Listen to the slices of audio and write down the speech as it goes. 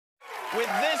with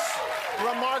this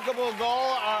remarkable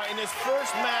goal in his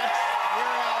first match here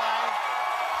in LA.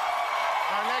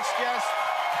 Our next guest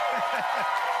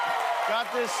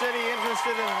got this city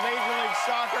interested in Major League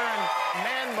Soccer and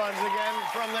man buns again.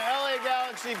 From the LA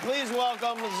Galaxy, please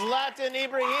welcome Zlatan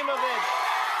Ibrahimovic.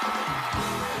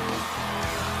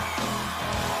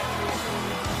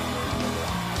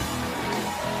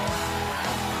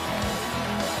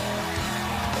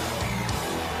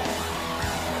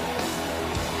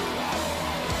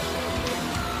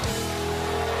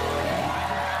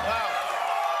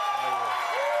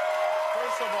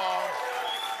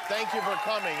 Thank you for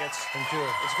coming. Thank you.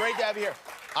 It's great to have you here.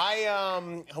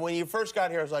 When you first got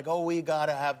here, I was like, oh, we got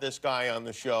to have this guy on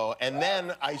the show. And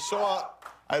then I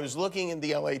was looking in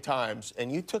the LA Times,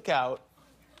 and you took out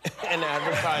an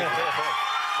advertisement.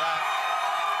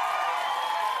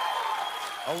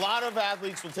 A lot of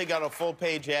athletes will take out a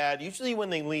full-page ad. Usually when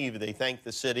they leave, they thank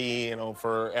the city, you know,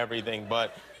 for everything.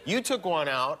 But you took one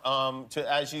out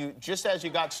just as you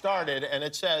got started, and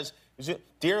it says,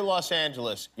 "Dear Los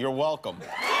Angeles, you're welcome."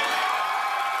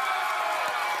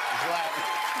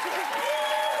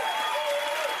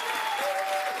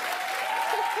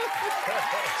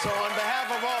 So on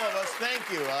behalf of all of us, thank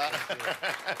you.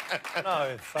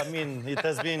 No, I mean, it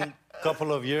has been a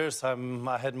couple of years. I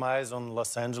had my eyes on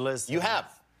Los Angeles. You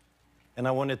have. And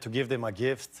I wanted to give them a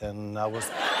gift, and I was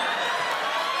like...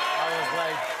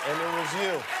 And it was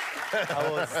you.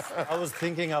 I was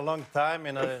thinking a long time,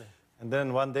 and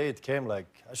then one day it came like,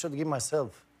 I should give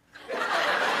myself.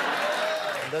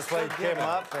 And that's why it came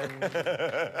up, and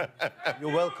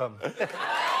you're welcome.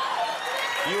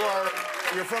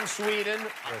 You're from Sweden,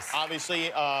 yes.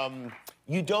 Obviously.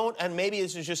 You don't, and maybe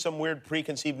this is just some weird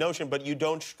preconceived notion, but you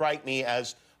don't strike me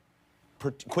as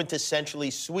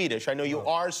quintessentially Swedish. I know you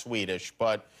are Swedish,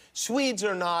 but Swedes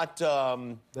are not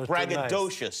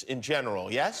braggadocious in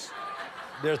general, yes?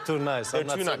 They're too nice. They're I'm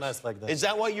not too so nice like that. Is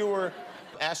that why you were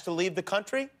asked to leave the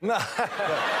country? No.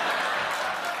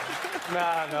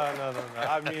 No.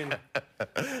 I mean,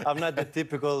 I'm not the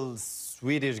typical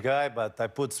Swedish guy, but I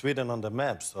put Sweden on the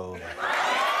map, so...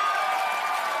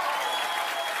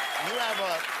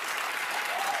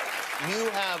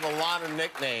 You have a lot of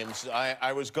nicknames.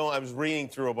 I was reading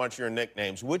through a bunch of your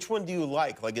nicknames. Which one do you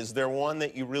like? Like, is there one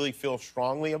that you really feel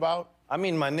strongly about? I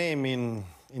mean, my name in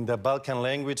the Balkan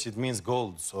language, it means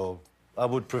gold, so I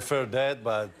would prefer that,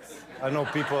 but I know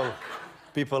people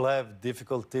have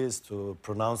difficulties to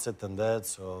pronounce it and that,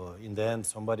 so in the end,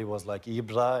 somebody was like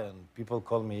Ibra, and people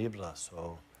call me Ibra,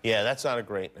 so... Yeah, that's not a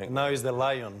great nickname. And now he's the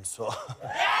Lion, so... The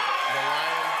Lion?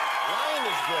 Lion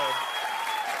is good.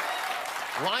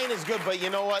 Lion is good, but you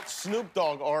know what? Snoop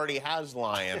Dogg already has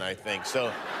Lion, I think.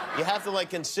 So you have to, like,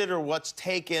 consider what's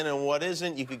taken and what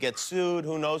isn't. You could get sued.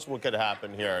 Who knows what could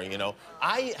happen here, you know?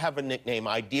 I have a nickname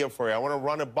idea for you. I want to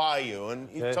run it by you. And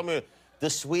you tell me,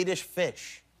 the Swedish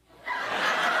Fish.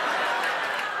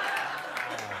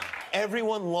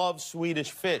 Everyone loves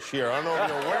Swedish fish here. I don't know if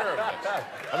you're aware of this.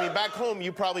 I mean, back home,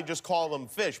 you probably just call them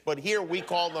fish. But here, we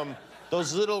call them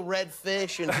those little red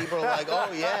fish, and people are like, oh,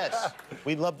 yes.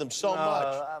 We love them so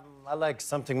much. I like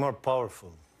something more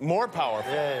powerful. More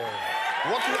powerful? Yeah.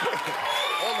 What can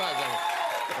Hold on a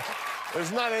second.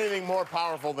 There's not anything more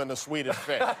powerful than a Swedish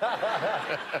fish. All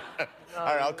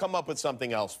right, I'll come up with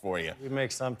something else for you. We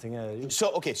make something...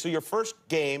 So your first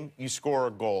game, you score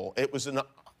a goal. It was an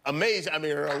amazing, I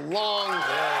mean, a long,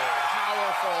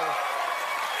 powerful,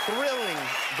 thrilling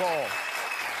goal.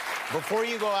 Before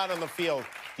you go out on the field,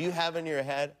 do you have in your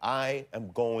head, I am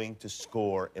going to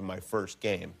score in my first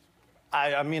game?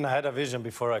 I mean, I had a vision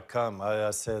before I come.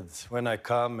 I said, when I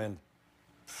come, and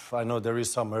I know there is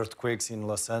some earthquakes in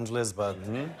Los Angeles, but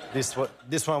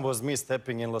this one was me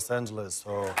stepping in Los Angeles,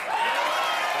 so...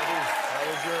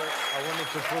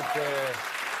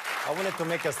 I wanted to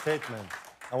make a statement.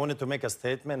 I wanted to make a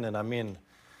statement, and I mean,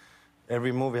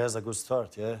 every movie has a good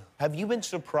start, yeah? Have you been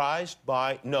surprised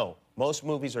by... No, most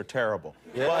movies are terrible.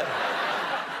 Yeah. But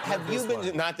have you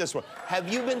been... Not this one.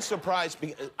 Have you been surprised...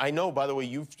 I know, by the way,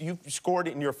 you've scored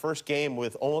in your first game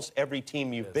with almost every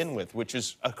team you've been with, which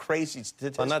is a crazy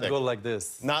statistic. But not good like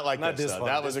this. Not like this one.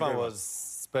 That was this one was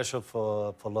special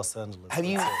for Los Angeles. Have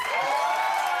you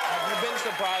been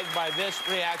surprised by this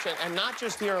reaction? And not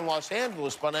just here in Los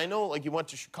Angeles, but I know, like, you went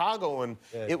to Chicago, and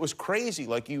it was crazy.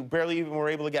 Like, you barely even were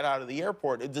able to get out of the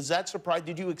airport. Does that surprise?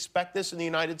 Did you expect this in the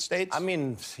United States? I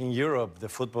mean, in Europe, the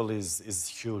football is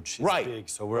huge. It's big.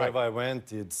 So wherever I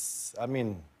went, it's... I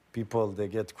mean, people, they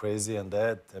get crazy and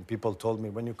that. And people told me,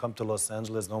 when you come to Los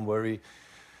Angeles, don't worry.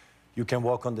 You can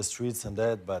walk on the streets and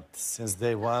that. But since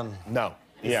day one... No.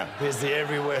 It's busy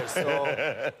everywhere. So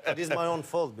it is my own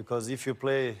fault, because if you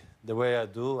play the way I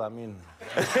do, I mean...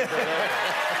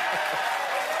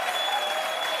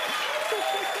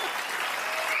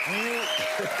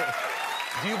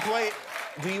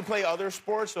 Do you play other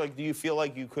sports? Like, do you feel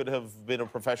like you could have been a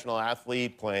professional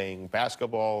athlete playing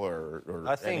basketball or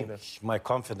I think anything? my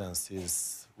confidence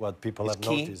is what people have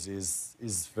key? noticed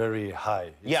is very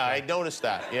high. Yeah, I noticed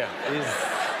that, yeah.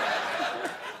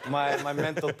 My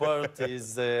mental part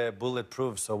is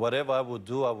bulletproof, so whatever I would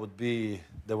do, I would be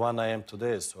the one I am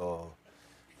today, so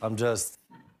I'm just...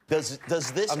 Does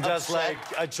this I'm just upset...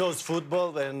 like, I chose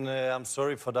football, and I'm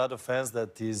sorry for the other fans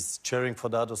that is cheering for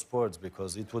the other sports,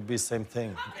 because it would be same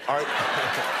thing.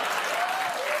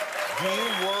 Do you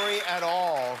worry at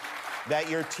all that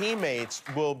your teammates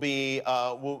will be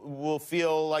will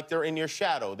feel like they're in your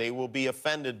shadow? They will be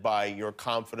offended by your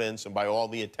confidence and by all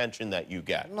the attention that you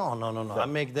get? No. I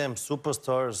make them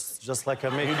superstars just like I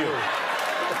make you. Do.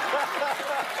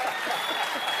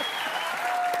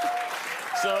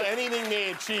 So anything they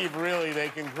achieve, really, they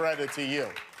can credit to you.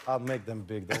 I'll make them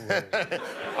big, don't worry.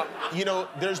 You know,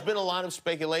 there's been a lot of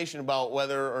speculation about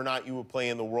whether or not you will play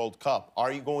in the World Cup.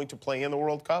 Are you going to play in the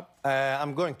World Cup?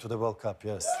 I'm going to the World Cup,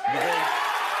 yes. You're going to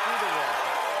the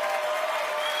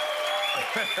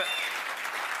World Cup.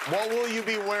 What will you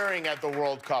be wearing at the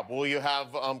World Cup? Will you have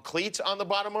cleats on the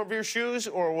bottom of your shoes,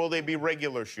 or will they be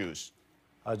regular shoes?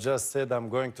 I just said I'm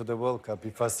going to the World Cup.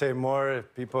 If I say more,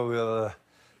 people will...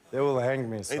 They will hang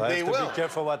me, so I have to be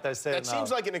careful what I say now. That seems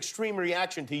like an extreme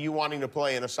reaction to you wanting to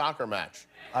play in a soccer match.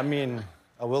 I mean,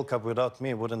 a World Cup without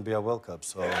me wouldn't be a World Cup,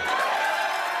 so... Do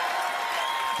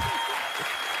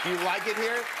you like it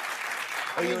here?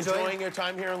 Are you enjoying your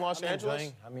time here in Los Angeles?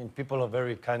 Enjoying. I mean, people are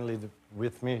very kindly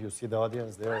with me. You see the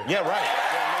audience there? Yeah, right.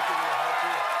 They're making me happy.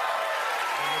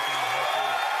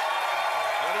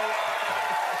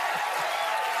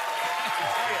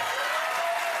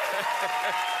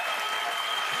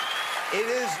 It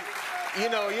is, you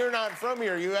know, you're not from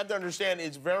here. You have to understand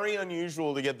it's very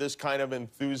unusual to get this kind of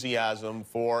enthusiasm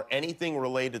for anything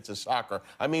related to soccer.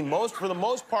 I mean, for the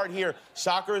most part here,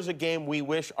 soccer is a game we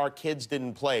wish our kids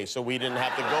didn't play, so we didn't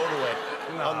have to go to it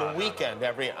on the weekend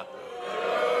every...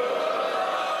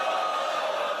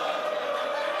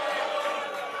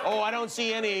 Oh, I don't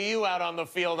see any of you out on the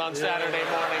field on Saturday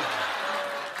morning.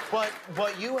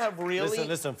 But you have really...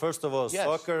 Listen, first of all,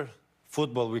 soccer...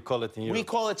 Football, we call it in Europe. We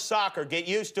call it soccer. Get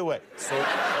used to it. So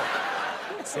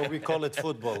we call it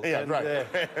football. Yeah, and, right.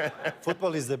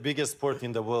 Football is the biggest sport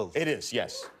in the world. It is,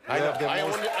 yes. I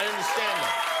understand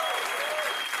that.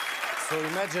 So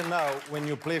imagine now, when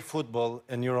you play football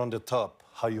and you're on the top,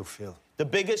 how you feel. The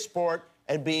biggest sport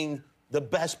and being the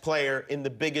best player in the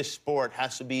biggest sport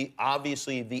has to be,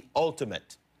 obviously, the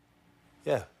ultimate.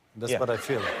 Yeah, that's what I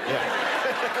feel. Yeah.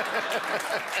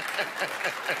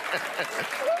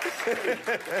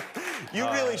 You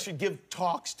really should give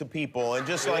talks to people and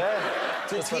just like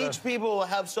to teach people to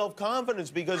have self-confidence,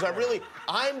 because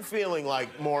I'm feeling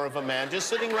like more of a man just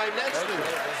sitting right next to you.